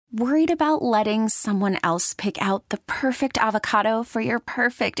Worried about letting someone else pick out the perfect avocado for your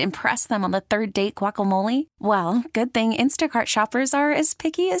perfect impress them on the third date guacamole? Well, good thing Instacart shoppers are as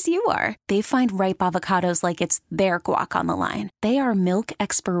picky as you are. They find ripe avocados like it's their guac on the line. They are milk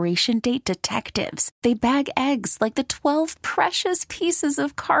expiration date detectives. They bag eggs like the 12 precious pieces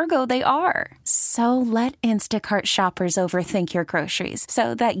of cargo they are. So let Instacart shoppers overthink your groceries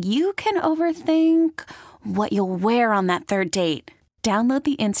so that you can overthink what you'll wear on that third date. Download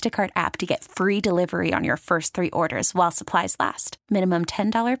the Instacart app to get free delivery on your first 3 orders while supplies last. Minimum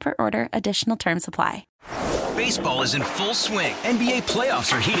 $10 per order. Additional terms apply. Baseball is in full swing. NBA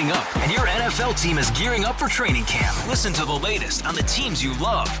playoffs are heating up, and your NFL team is gearing up for training camp. Listen to the latest on the teams you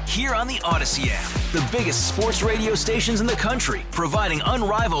love here on the Odyssey app. The biggest sports radio stations in the country, providing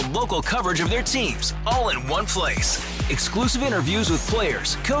unrivaled local coverage of their teams, all in one place. Exclusive interviews with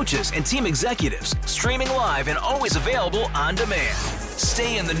players, coaches, and team executives, streaming live and always available on demand.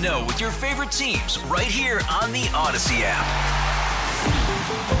 Stay in the know with your favorite teams right here on the Odyssey app.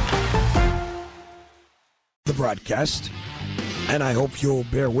 The broadcast, and I hope you'll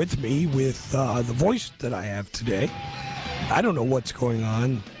bear with me with the voice that I have today. I don't know what's going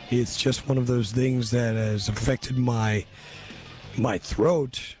on. It's just one of those things that has affected my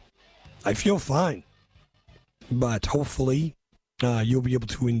throat. I feel fine, but hopefully you'll be able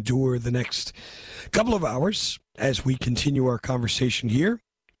to endure the next couple of hours as we continue our conversation here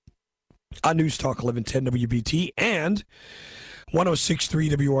on News Talk 1110 WBT and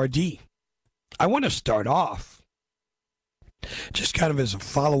 106.3 WRD. I want to start off just kind of as a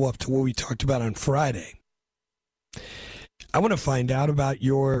follow-up to what we talked about on Friday. I want to find out about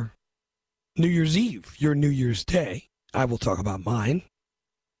your New Year's Eve, your New Year's Day. I will talk about mine.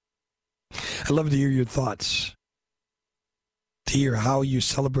 I'd love to hear your thoughts, to hear how you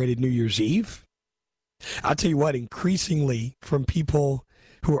celebrated New Year's Eve. I'll tell you what, increasingly from people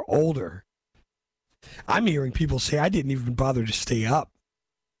who are older, I'm hearing people say, I didn't even bother to stay up.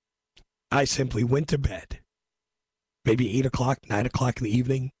 I simply went to bed, maybe 8 o'clock, 9 o'clock in the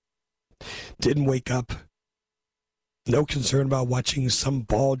evening, didn't wake up, no concern about watching some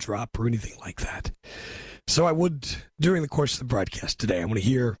ball drop or anything like that. So I would, during the course of the broadcast today, I want to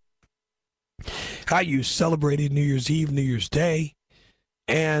hear how you celebrated New Year's Eve, New Year's Day,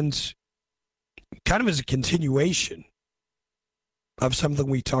 and kind of as a continuation of something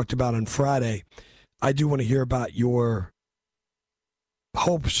we talked about on Friday, I do want to hear about your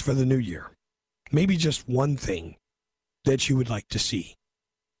hopes for the new year. Maybe just one thing that you would like to see.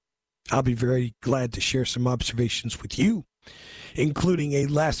 I'll be very glad to share some observations with you, including a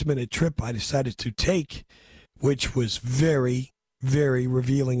last-minute trip I decided to take, which was very, very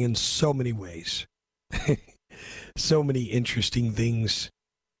revealing in so many ways. So many interesting things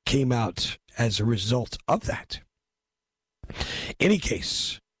came out as a result of that. Any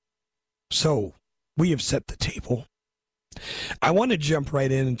case, so we have set the table. I want to jump right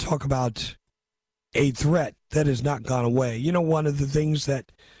in and talk about a threat that has not gone away. You know, one of the things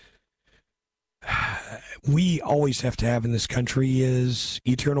that we always have to have in this country is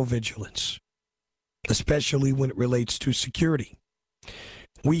eternal vigilance, especially when it relates to security.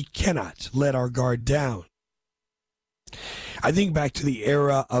 We cannot let our guard down. I think back to the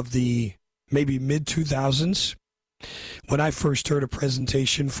era of the maybe mid-2000s when I first heard a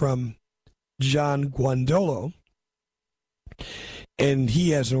presentation from John Guandolo, and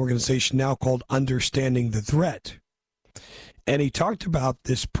he has an organization now called Understanding the Threat. And he talked about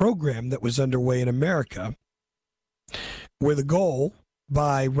this program that was underway in America where the goal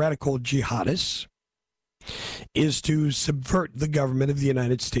by radical jihadists is to subvert the government of the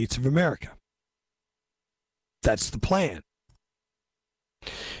United States of America. That's the plan.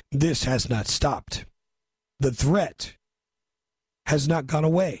 This has not stopped. The threat has not gone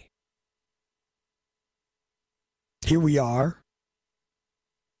away. Here we are,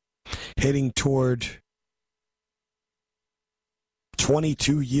 heading toward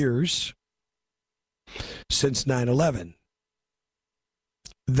 22 years since 9/11.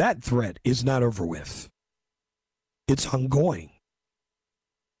 That threat is not over with. It's ongoing.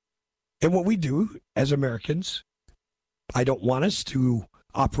 And what we do as Americans, I don't want us to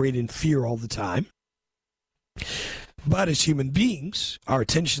operate in fear all the time. But as human beings, our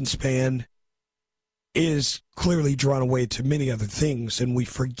attention span is clearly drawn away to many other things, and we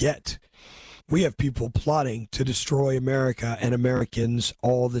forget. We have people plotting to destroy America and Americans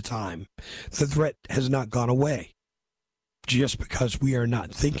all the time. The threat has not gone away just because we are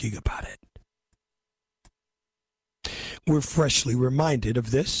not thinking about it. We're freshly reminded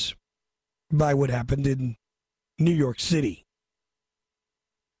of this by what happened in New York City.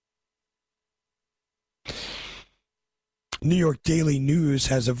 New York Daily News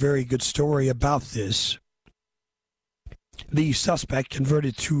has a very good story about this. The suspect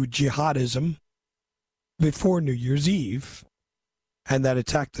converted to jihadism before New Year's Eve, and that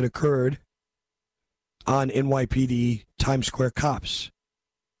attack that occurred on NYPD Times Square cops.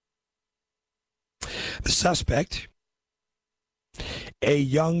 The suspect, a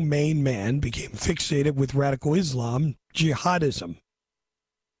young Maine man, became fixated with radical Islam, jihadism.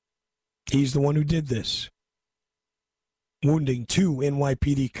 He's the one who did this, wounding 2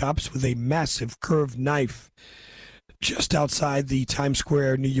 NYPD cops with a massive curved knife just outside the Times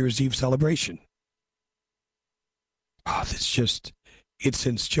Square New Year's Eve celebration. Oh, it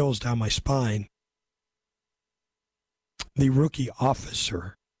sends chills down my spine. The rookie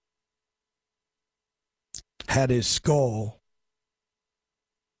officer had his skull,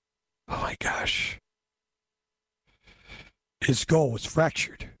 oh my gosh, his skull was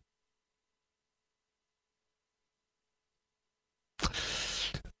fractured.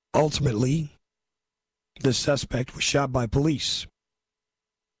 Ultimately, the suspect was shot by police.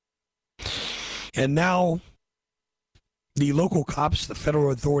 And now, the local cops, the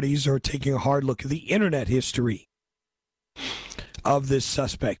federal authorities, are taking a hard look at the internet history of this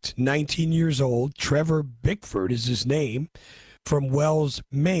suspect. 19 years old, Trevor Bickford is his name, from Wells,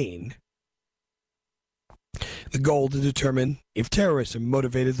 Maine. The goal to determine if terrorism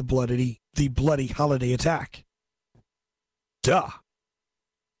motivated the bloody holiday attack. Duh.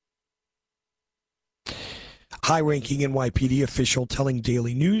 High-ranking NYPD official telling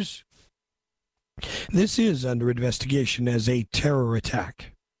Daily News, this is under investigation as a terror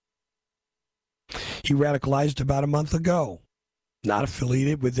attack. He radicalized about a month ago, not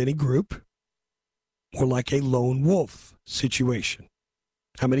affiliated with any group, or like a lone wolf situation.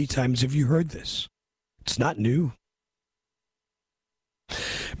 How many times have you heard this? It's not new.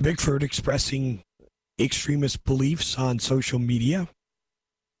 Bickford expressing extremist beliefs on social media,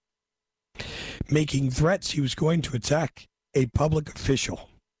 making threats he was going to attack a public official.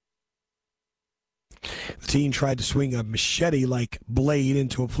 The teen tried to swing a machete-like blade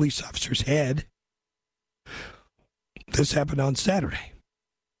into a police officer's head. This happened on Saturday.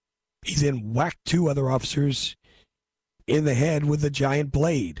 He then whacked 2 other officers in the head with a giant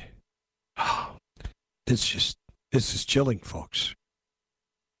blade. Oh, this is chilling, folks.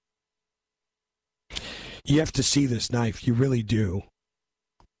 You have to see this knife, you really do.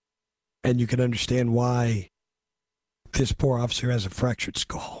 And you can understand why this poor officer has a fractured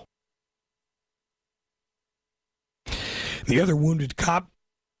skull. The other wounded cop,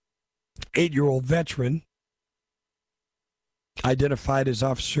 8-year-old veteran, identified as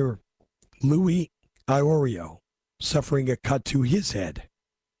Officer Louis Iorio, suffering a cut to his head.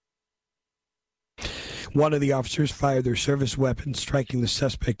 One of the officers fired their service weapon, striking the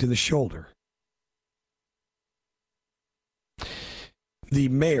suspect in the shoulder. The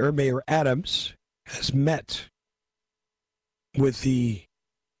Mayor Adams, has met with the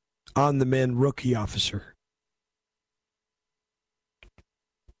on-the-men rookie officer,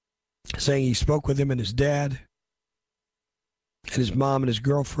 saying he spoke with him and his dad and his mom and his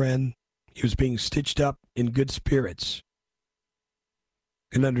girlfriend. He was being stitched up in good spirits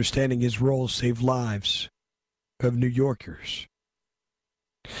and understanding his role saved lives of New Yorkers.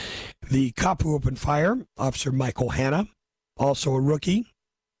 The cop who opened fire, Officer Michael Hanna, also a rookie.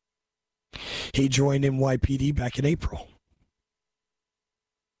 He joined NYPD back in April.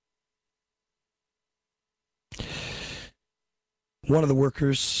 One of the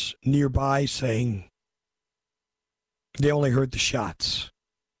workers nearby saying they only heard the shots.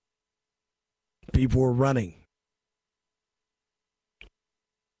 People were running.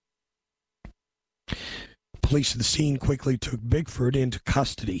 Police at the scene quickly took Bickford into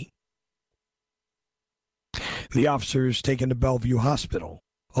custody. The officers taken to Bellevue Hospital,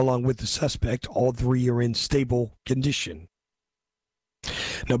 along with the suspect. All 3 are in stable condition.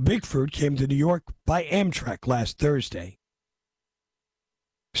 Now, Bickford came to New York by Amtrak last Thursday,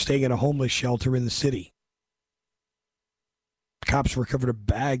 staying in a homeless shelter in the city. Cops recovered a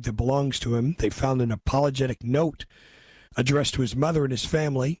bag that belongs to him. They found an apologetic note addressed to his mother and his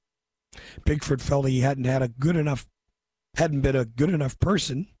family. Bickford felt he hadn't been a good enough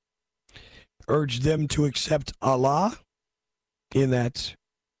person, urged them to accept Allah in that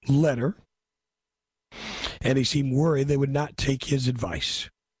letter, and he seemed worried they would not take his advice.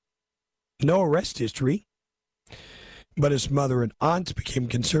 No arrest history, but his mother and aunt became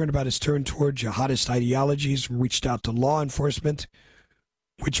concerned about his turn toward jihadist ideologies and reached out to law enforcement,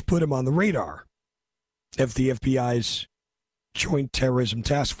 which put him on the radar of the FBI's Joint Terrorism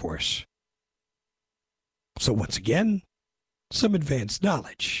Task Force. So once again, some advanced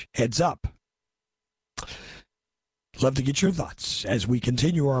knowledge. Heads up. Love to get your thoughts as we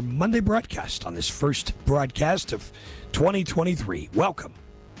continue our Monday broadcast on this first broadcast of 2023. Welcome.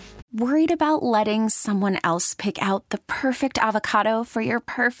 Worried about letting someone else pick out the perfect avocado for your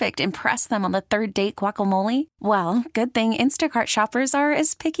perfect impress them on the third date guacamole? Well, good thing Instacart shoppers are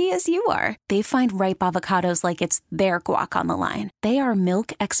as picky as you are. They find ripe avocados like it's their guac on the line. They are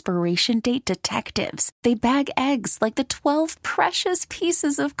milk expiration date detectives. They bag eggs like the 12 precious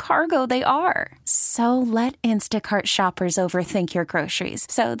pieces of cargo they are. So let Instacart shoppers overthink your groceries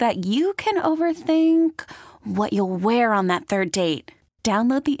so that you can overthink what you'll wear on that third date.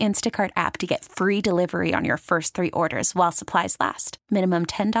 Download the Instacart app to get free delivery on your first 3 orders while supplies last. Minimum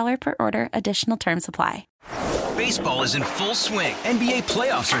 $10 per order. Additional terms apply. Baseball is in full swing. NBA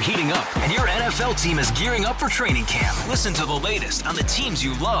playoffs are heating up, and your NFL team is gearing up for training camp. Listen to the latest on the teams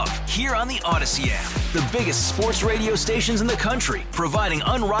you love here on the Odyssey app. The biggest sports radio stations in the country, providing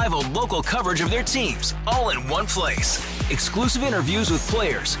unrivaled local coverage of their teams, all in one place. Exclusive interviews with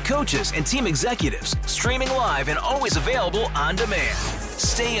players, coaches, and team executives, streaming live and always available on demand.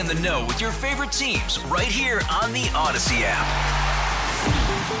 Stay in the know with your favorite teams right here on the Odyssey app.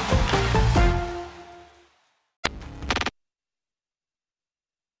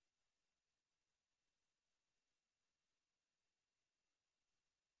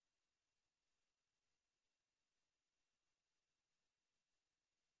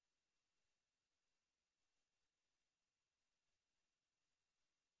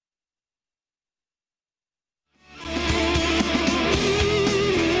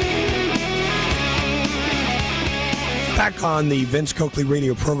 Back on the Vince Coakley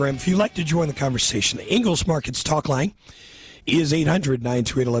radio program. If you'd like to join the conversation, the Ingles Markets talk line is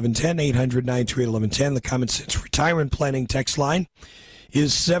 800-928-1110, 800-928-1110. The Common Sense Retirement Planning text line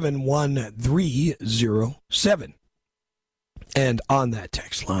is 71307. And on that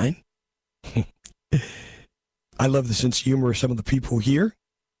text line, I love the sense of humor of some of the people here.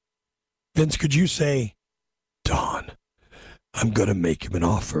 Vince, could you say, Don, I'm going to make him an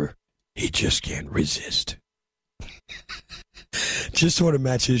offer he just can't resist? Just sort of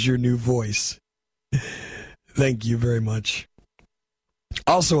matches your new voice. Thank you very much.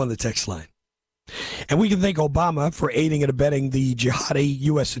 Also on the text line. And we can thank Obama for aiding and abetting the jihadi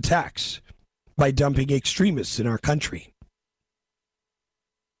U.S. attacks by dumping extremists in our country.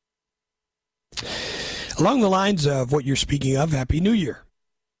 Along the lines of what you're speaking of, Happy New Year.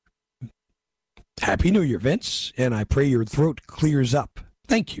 Happy New Year, Vince, and I pray your throat clears up.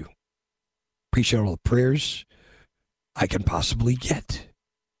 Thank you. Appreciate all the prayers I can possibly get.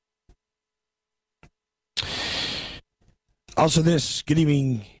 Also this, good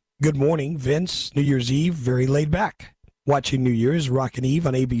evening, good morning, Vince. New Year's Eve, very laid back. Watching New Year's, Rockin' Eve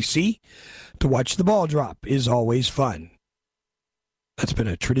on ABC to watch the ball drop is always fun. That's been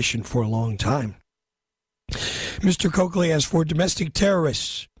a tradition for a long time. Mr. Coakley, as for domestic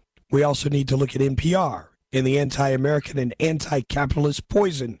terrorists, we also need to look at NPR and the anti-American and anti-capitalist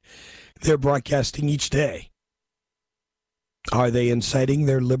poison they're broadcasting each day. Are they inciting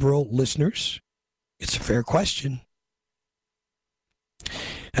their liberal listeners? It's a fair question.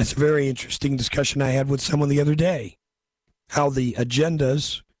 That's a very interesting discussion I had with someone the other day. How the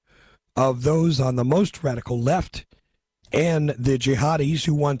agendas of those on the most radical left and the jihadis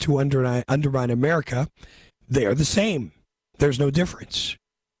who want to undermine America, they are the same. There's no difference.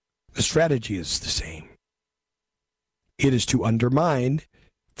 The strategy is the same. It is to undermine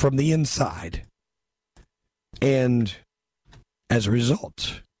from the inside. And as a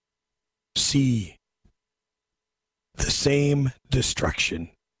result, see the same destruction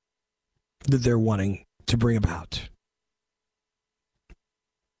that they're wanting to bring about.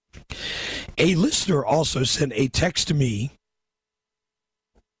 A listener also sent a text to me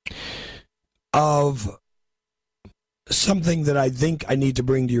of something that I think I need to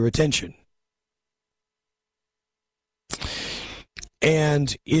bring to your attention.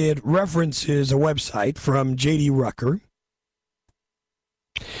 And it references a website from J.D. Rucker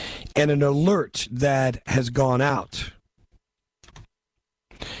and an alert that has gone out.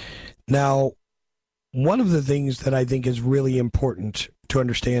 Now, one of the things that I think is really important to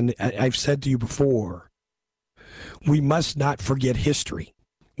understand, I've said to you before, we must not forget history.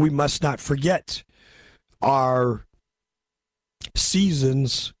 We must not forget our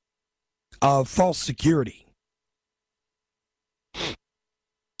seasons of false security.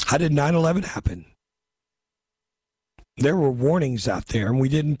 How did 9/11 happen? There were warnings out there, and we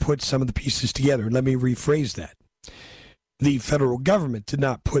didn't put some of the pieces together. Let me rephrase that. The federal government did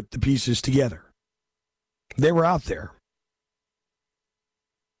not put the pieces together. They were out there.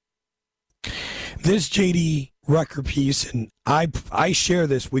 This J.D. Rucker piece, and I share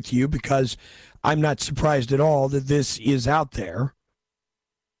this with you because I'm not surprised at all that this is out there.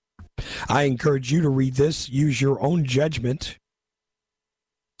 I encourage you to read this, use your own judgment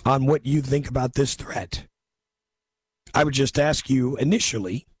on what you think about this threat. I would just ask you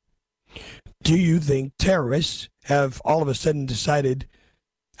initially, do you think terrorists have all of a sudden decided,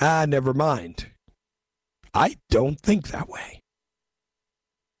 never mind? I don't think that way.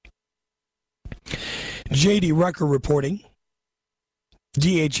 J.D. Rucker reporting,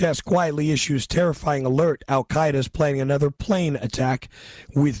 DHS quietly issues terrifying alert. Al-Qaeda is planning another plane attack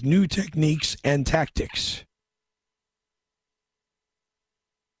with new techniques and tactics.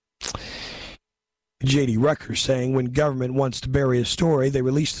 J.D. Rucker saying when government wants to bury a story, they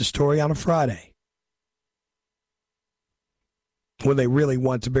release the story on a Friday. When they really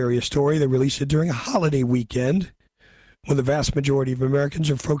want to bury a story, they release it during a holiday weekend when the vast majority of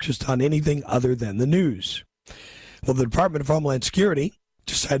Americans are focused on anything other than the news. Well, the Department of Homeland Security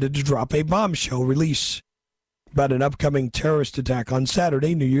decided to drop a bombshell release about an upcoming terrorist attack on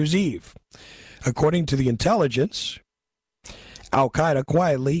Saturday, New Year's Eve. According to the intelligence, Al-Qaeda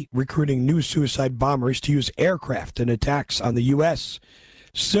quietly recruiting new suicide bombers to use aircraft in attacks on the U.S.,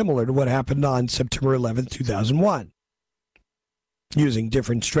 similar to what happened on September 11, 2001, using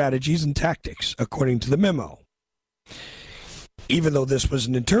different strategies and tactics, according to the memo. Even though this was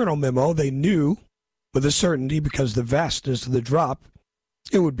an internal memo, they knew with a certainty, because of the vastness of the drop,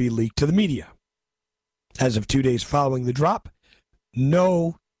 it would be leaked to the media. As of 2 days following the drop,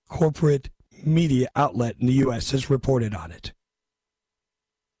 no corporate media outlet in the U.S. has reported on it.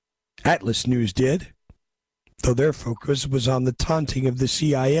 Atlas News did, though their focus was on the taunting of the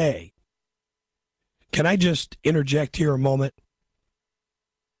CIA. Can I just interject here a moment?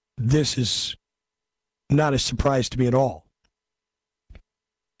 This is not a surprise to me at all,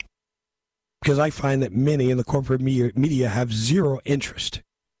 because I find that many in the corporate media have zero interest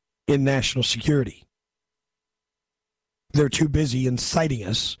in national security. They're too busy inciting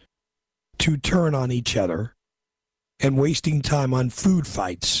us to turn on each other and wasting time on food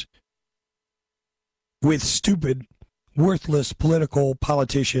fights with stupid, worthless political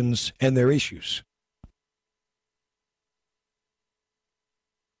politicians and their issues.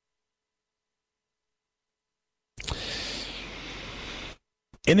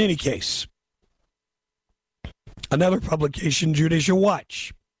 In any case, another publication, Judicial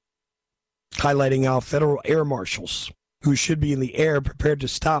Watch, highlighting how federal air marshals, who should be in the air prepared to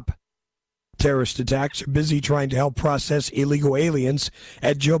stop terrorist attacks, are busy trying to help process illegal aliens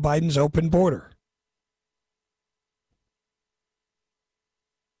at Joe Biden's open border.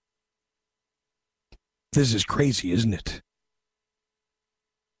 This is crazy, isn't it?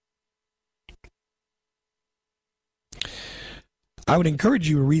 I would encourage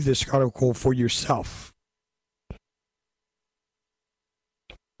you to read this article for yourself,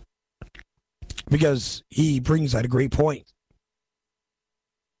 because he brings out a great point.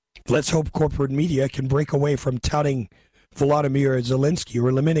 Let's hope corporate media can break away from touting Volodymyr Zelensky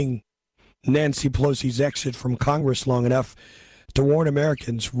or limiting Nancy Pelosi's exit from Congress long enough to warn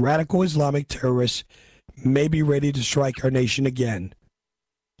Americans radical Islamic terrorists may be ready to strike our nation again.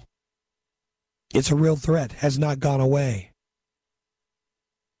 It's a real threat, has not gone away.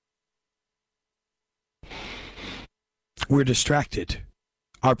 We're distracted.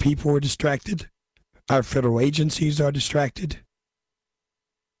 Our people are distracted. Our federal agencies are distracted.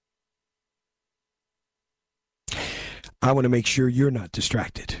 I want to make sure you're not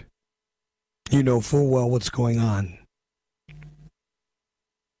distracted. You know full well what's going on.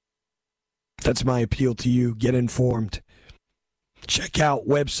 That's my appeal to you. Get informed. Check out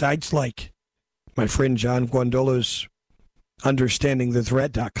websites like my friend John Guandolo's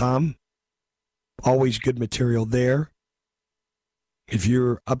UnderstandingTheThreat.com. Always good material there. If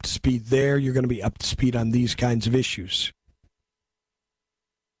you're up to speed there, you're going to be up to speed on these kinds of issues.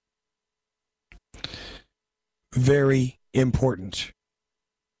 Very important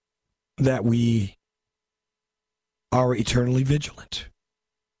that we are eternally vigilant.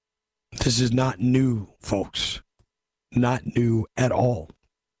 This is not new, folks. Not new at all.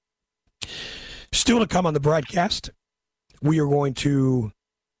 Still to come on the broadcast, we are going to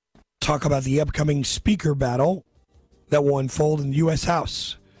talk about the upcoming speaker battle that will unfold in the U.S.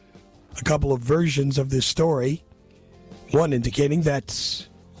 House. A couple of versions of this story. One indicating that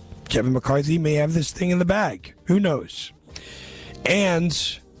Kevin McCarthy may have this thing in the bag. Who knows?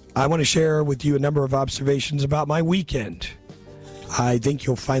 And I want to share with you a number of observations about my weekend. I think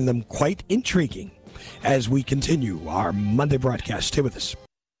you'll find them quite intriguing as we continue our Monday broadcast. Stay with us.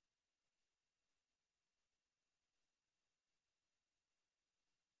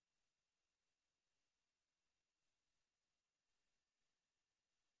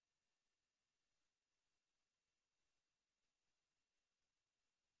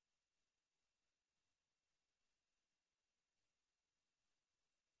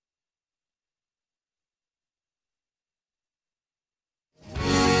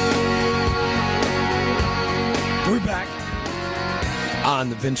 on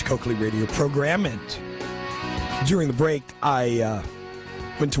the Vince Coakley radio program. And during the break, I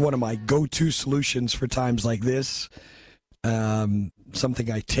went to one of my go-to solutions for times like this.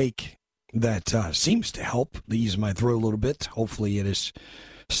 Something I take that seems to help ease my throat a little bit. Hopefully it is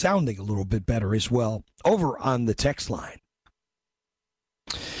sounding a little bit better as well. Over on the text line.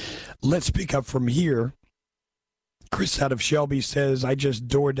 Let's pick up from here. Chris out of Shelby says, I just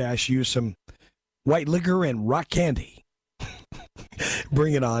DoorDash you some white liquor and rock candy.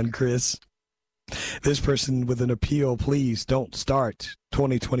 Bring it on, Chris. This person with an appeal, please don't start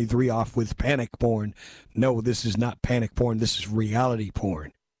 2023 off with panic porn. No, this is not panic porn. This is reality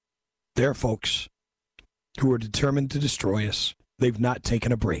porn. There are folks who are determined to destroy us. They've not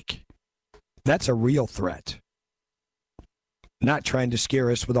taken a break. That's a real threat. Not trying to scare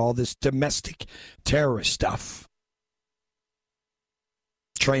us with all this domestic terrorist stuff.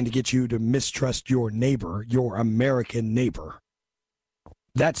 Trying to get you to mistrust your neighbor, your American neighbor.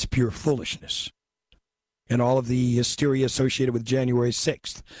 That's pure foolishness. And all of the hysteria associated with January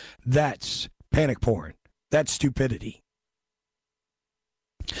 6th. That's panic porn. That's stupidity.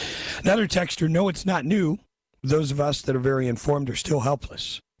 Another texter, no, it's not new. Those of us that are very informed are still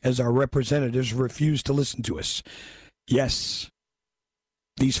helpless, as our representatives refuse to listen to us. Yes,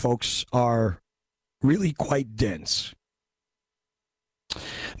 these folks are really quite dense.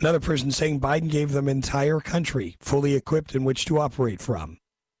 Another person saying Biden gave them entire country fully equipped in which to operate from.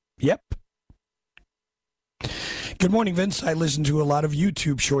 Yep. Good morning, Vince. I listened to a lot of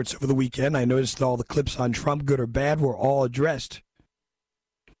YouTube shorts over the weekend. I noticed that all the clips on Trump, good or bad, were all addressed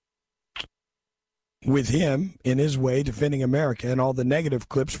with him, in his way, defending America, and all the negative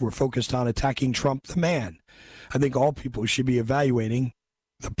clips were focused on attacking Trump, the man. I think all people should be evaluating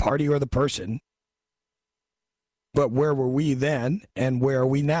the party or the person. But where were we then, and where are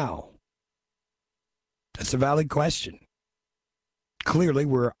we now? That's a valid question. Clearly,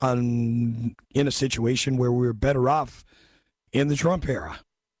 we're in a situation where we're better off in the Trump era.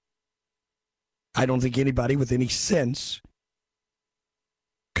 I don't think anybody with any sense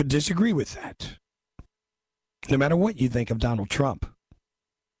could disagree with that, no matter what you think of Donald Trump.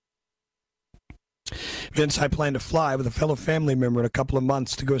 Vince, I plan to fly with a fellow family member in a couple of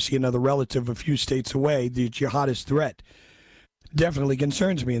months to go see another relative a few states away. The jihadist threat definitely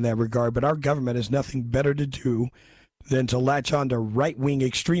concerns me in that regard, but our government has nothing better to do than to latch on to right-wing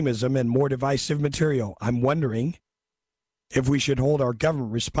extremism and more divisive material. I'm wondering if we should hold our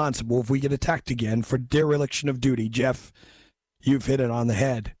government responsible if we get attacked again for dereliction of duty. Jeff, you've hit it on the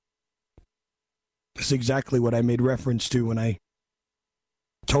head. That's exactly what I made reference to when I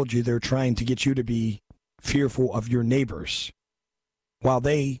told you they're trying to get you to be fearful of your neighbors while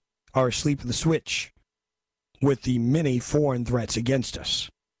they are asleep at the switch with the many foreign threats against us,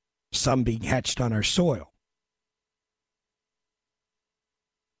 some being hatched on our soil.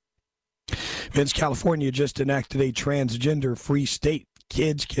 Vince, California just enacted a transgender-free state.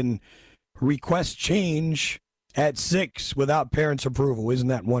 Kids can request change at 6 without parents' approval. Isn't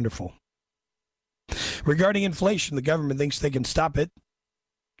that wonderful? Regarding inflation, the government thinks they can stop it.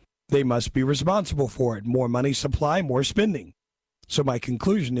 They must be responsible for it. More money supply, more spending. So my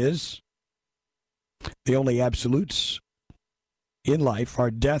conclusion is the only absolutes in life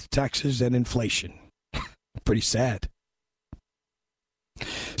are death, taxes, and inflation. Pretty sad.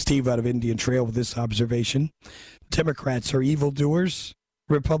 Steve out of Indian Trail with this observation. Democrats are evildoers.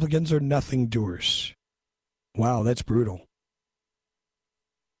 Republicans are nothing doers. Wow, that's brutal.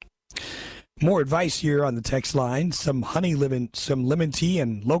 More advice here on the text line. Some lemon tea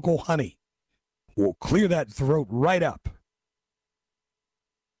and local honey will clear that throat right up.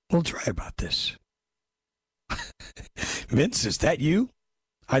 We'll try about this. Vince, is that you?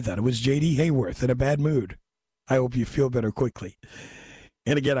 I thought it was J.D. Hayworth in a bad mood. I hope you feel better quickly.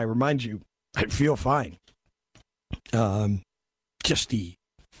 And again, I remind you, I feel fine. Just the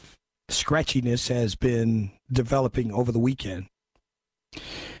scratchiness has been developing over the weekend.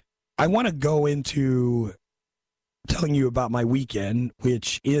 I want to go into telling you about my weekend,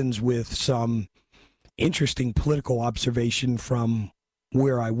 which ends with some interesting political observation from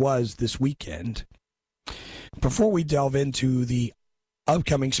where I was this weekend, before we delve into the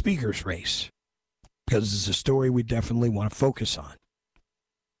upcoming speaker's race, because it's a story we definitely want to focus on.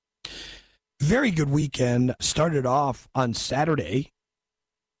 Very good weekend. Started off on Saturday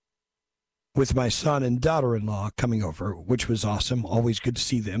with my son and daughter-in-law coming over, which was awesome. Always good to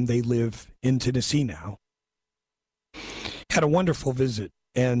see them. They live in Tennessee now. Had a wonderful visit.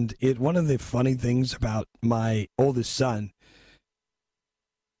 And one of the funny things about my oldest son,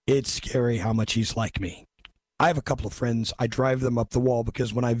 it's scary how much he's like me. I have a couple of friends. I drive them up the wall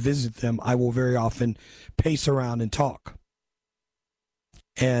because when I visit them, I will very often pace around and talk.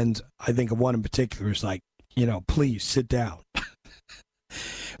 And I think of one in particular is like, please sit down.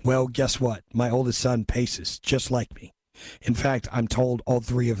 Well, guess what? My oldest son paces just like me. In fact, I'm told all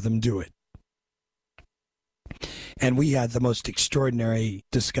three of them do it. And we had the most extraordinary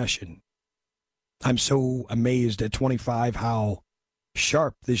discussion. I'm so amazed at 25 how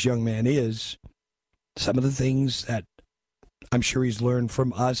sharp this young man is. Some of the things that I'm sure he's learned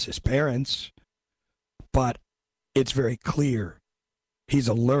from us as parents, but it's very clear he's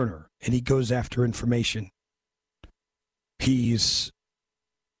a learner and he goes after information. He's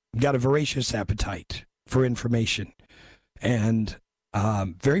got a voracious appetite for information, and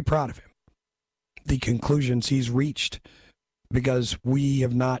very proud of him. The conclusions he's reached, because we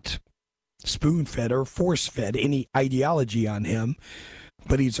have not spoon-fed or force-fed any ideology on him,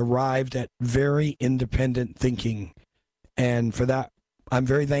 but he's arrived at very independent thinking, and for that, I'm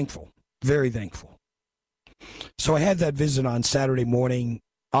very thankful, very thankful. So I had that visit on Saturday morning.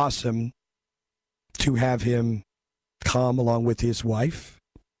 Awesome to have him come along with his wife,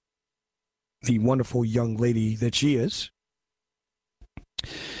 the wonderful young lady that she is.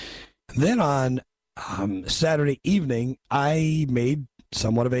 Then on Saturday evening, I made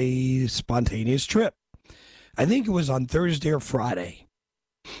somewhat of a spontaneous trip. I think it was on Thursday or Friday.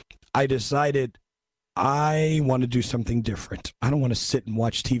 I decided I want to do something different. I don't want to sit and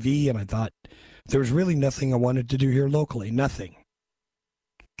watch TV, and I thought there was really nothing I wanted to do here locally, nothing.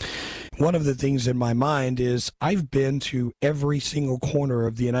 One of the things in my mind is I've been to every single corner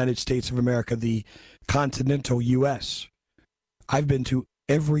of the United States of America, the continental U.S. I've been to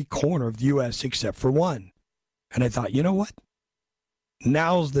every corner of the U.S. except for one. And I thought, you know what?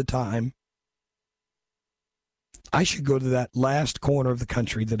 Now's the time. I should go to that last corner of the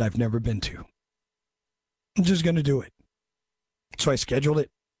country that I've never been to. I'm just going to do it. So I scheduled it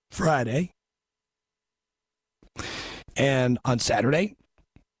Friday. And on Saturday,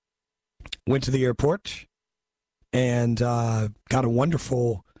 went to the airport and got a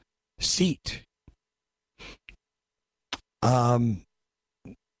wonderful seat.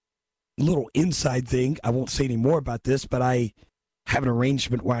 Little inside thing. I won't say any more about this, but I have an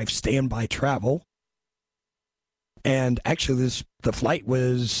arrangement where I have standby travel. And actually, the flight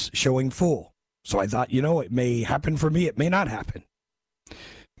was showing full. So I thought, it may happen for me. It may not happen.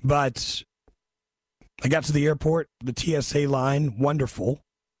 But I got to the airport, the TSA line, wonderful.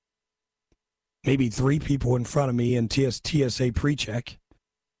 Maybe 3 people in front of me in TSA pre-check.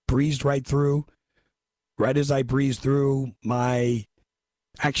 Breezed right through. Right as I breezed through, my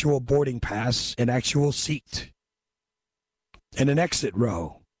actual boarding pass, an actual seat, and an exit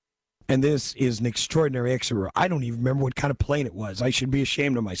row. And this is an extraordinary exit row. I don't even remember what kind of plane it was. I should be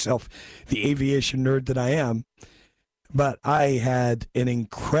ashamed of myself, the aviation nerd that I am. But I had an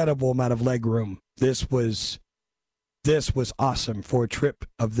incredible amount of leg room. This was awesome for a trip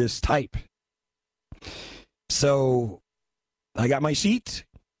of this type. So I got my seat,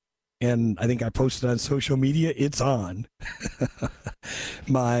 and I think I posted on social media, it's on.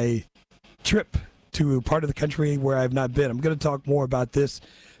 My trip to a part of the country where I've not been. I'm going to talk more about this.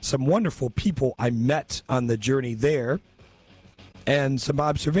 Some wonderful people I met on the journey there, and some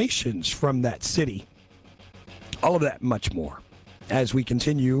observations from that city. All of that and much more as we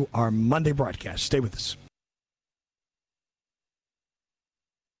continue our Monday broadcast. Stay with us.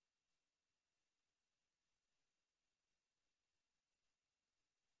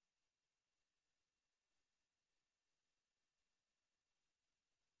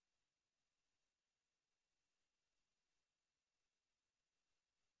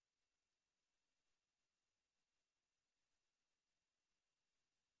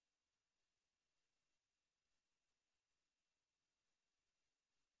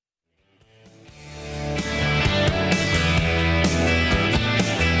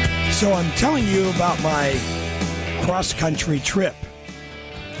 So I'm telling you about my cross-country trip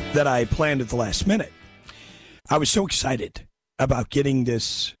that I planned at the last minute. I was so excited about getting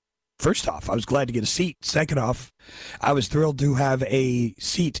this. First off, I was glad to get a seat. Second off, I was thrilled to have a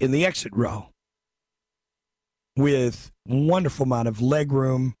seat in the exit row with wonderful amount of leg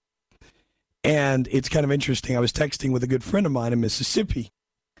room. And it's kind of interesting. I was texting with a good friend of mine in Mississippi,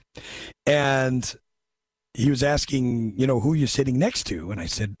 and he was asking, who you're sitting next to. And I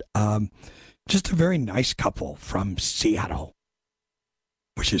said, just a very nice couple from Seattle,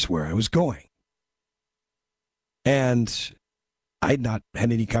 which is where I was going. And I had not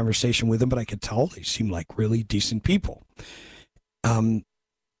had any conversation with them, but I could tell they seemed like really decent people. Did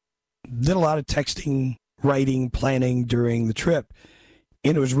a lot of texting, writing, planning during the trip.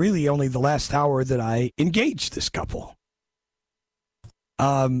 And it was really only the last hour that I engaged this couple.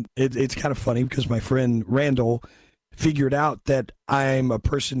 It's kind of funny because my friend Randall figured out that I'm a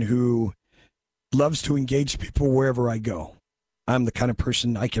person who loves to engage people wherever I go. I'm the kind of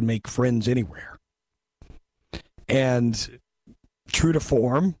person I can make friends anywhere. And true to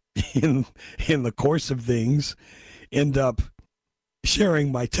form, in the course of things, end up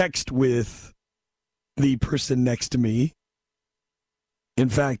sharing my text with the person next to me. In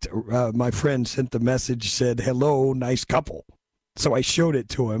fact, my friend sent the message, said, "Hello, nice couple." So I showed it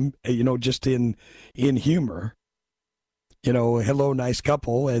to him, just in humor. Hello, nice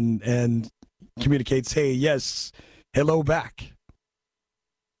couple, and communicates, "Hey, yes, hello back."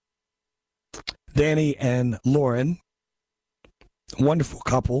 Danny and Lauren, wonderful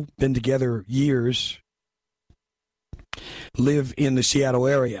couple, been together years, live in the Seattle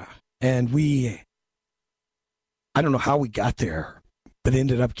area. And I don't know how we got there, but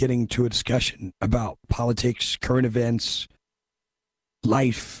ended up getting to a discussion about politics, current events,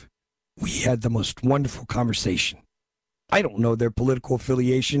 life. We had the most wonderful conversation. I don't know their political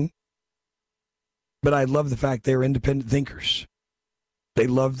affiliation, but I love the fact they're independent thinkers. They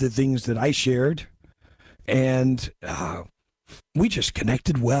love the things that I shared, and we just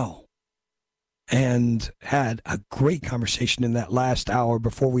connected well and had a great conversation in that last hour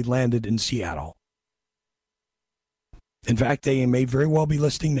before we landed in Seattle. In fact, they may very well be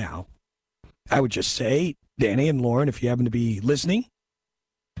listening now. I would just say, Danny and Lauren, if you happen to be listening,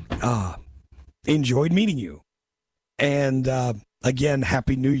 enjoyed meeting you. And again,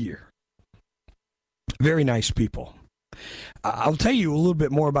 Happy New Year. Very nice people. I'll tell you a little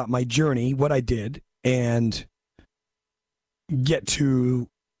bit more about my journey, what I did, and get to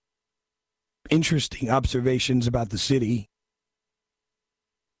interesting observations about the city,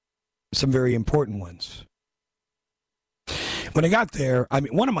 some very important ones. When I got there,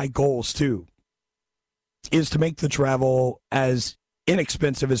 one of my goals, too, is to make the travel as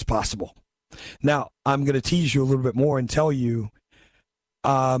inexpensive as possible. Now, I'm going to tease you a little bit more and tell you,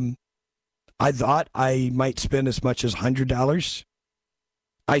 I thought I might spend as much as $100.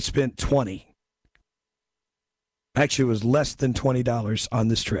 I spent $20. Actually, it was less than $20 on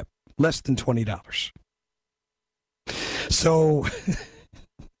this trip. Less than $20. So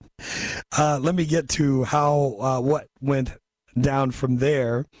let me get to what went down from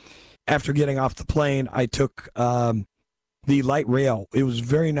there. After getting off the plane, I took the light rail. It was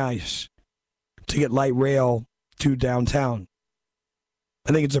very nice to get light rail to downtown.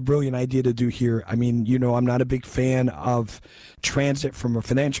 I think it's a brilliant idea to do here. I'm not a big fan of transit from a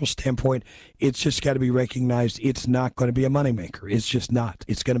financial standpoint. It's just got to be recognized it's not going to be a moneymaker. It's just not.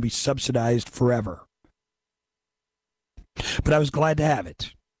 It's going to be subsidized forever. But I was glad to have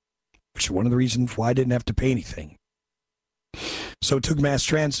it, which is one of the reasons why I didn't have to pay anything. So took mass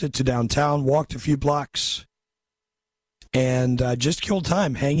transit to downtown, walked a few blocks, and just killed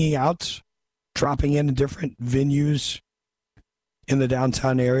time hanging out, dropping in different venues in the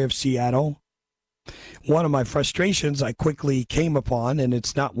downtown area of Seattle. One of my frustrations I quickly came upon, and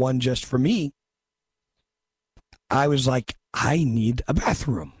it's not one just for me, I was like, I need a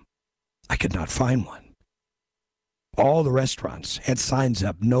bathroom. I could not find one. All the restaurants had signs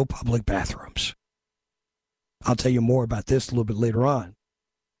up, no public bathrooms. I'll tell you more about this a little bit later on.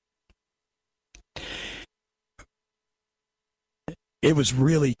 It was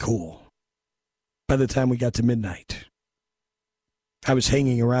really cool by the time we got to midnight. I was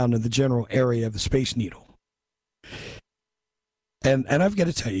hanging around in the general area of the Space Needle. And I've got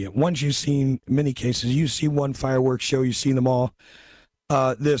to tell you, once you've seen many cases, you see one fireworks show, you've seen them all.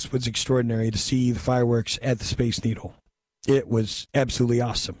 This was extraordinary to see the fireworks at the Space Needle. It was absolutely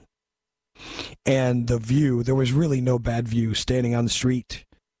awesome. And the view, there was really no bad view standing on the street.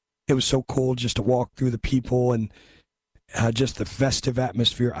 It was so cool just to walk through the people and just the festive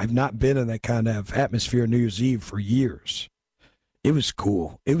atmosphere. I've not been in that kind of atmosphere New Year's Eve for years. It was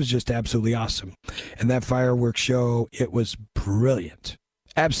cool. It was just absolutely awesome. And that fireworks show, it was brilliant.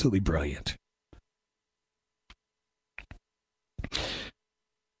 Absolutely brilliant.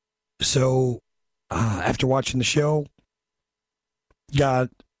 So after watching the show,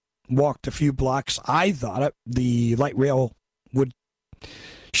 walked a few blocks. I thought the light rail would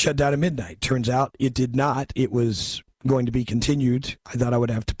shut down at midnight. Turns out it did not. It was going to be continued. I thought I would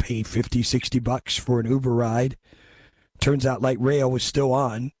have to pay $50-$60 for an Uber ride. Turns out light rail was still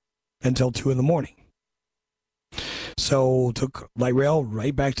on until 2 a.m. So took light rail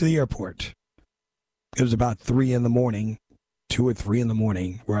right back to the airport. It was about 3 a.m, 2 or 3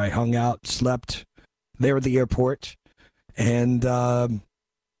 a.m, where I hung out, slept there at the airport, and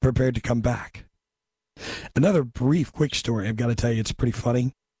prepared to come back. Another brief, quick story. I've got to tell you, it's pretty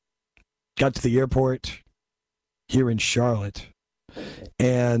funny. Got to the airport here in Charlotte,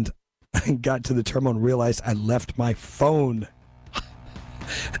 and and got to the terminal and realized I left my phone. I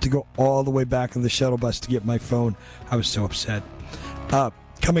had to go all the way back on the shuttle bus to get my phone. I was so upset.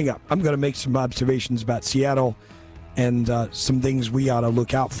 Coming up, I'm going to make some observations about Seattle and some things we ought to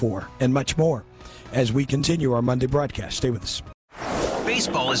look out for, and much more as we continue our Monday broadcast. Stay with us.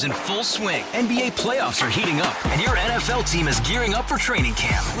 Baseball is in full swing. NBA playoffs are heating up, and your NFL team is gearing up for training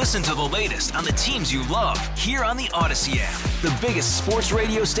camp. Listen to the latest on the teams you love here on the Odyssey app. The biggest sports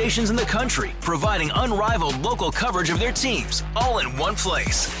radio stations in the country, providing unrivaled local coverage of their teams, all in one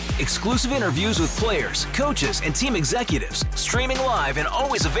place. Exclusive interviews with players, coaches, and team executives, streaming live and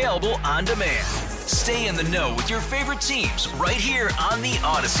always available on demand. Stay in the know with your favorite teams right here on the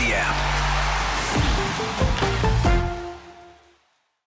Odyssey app.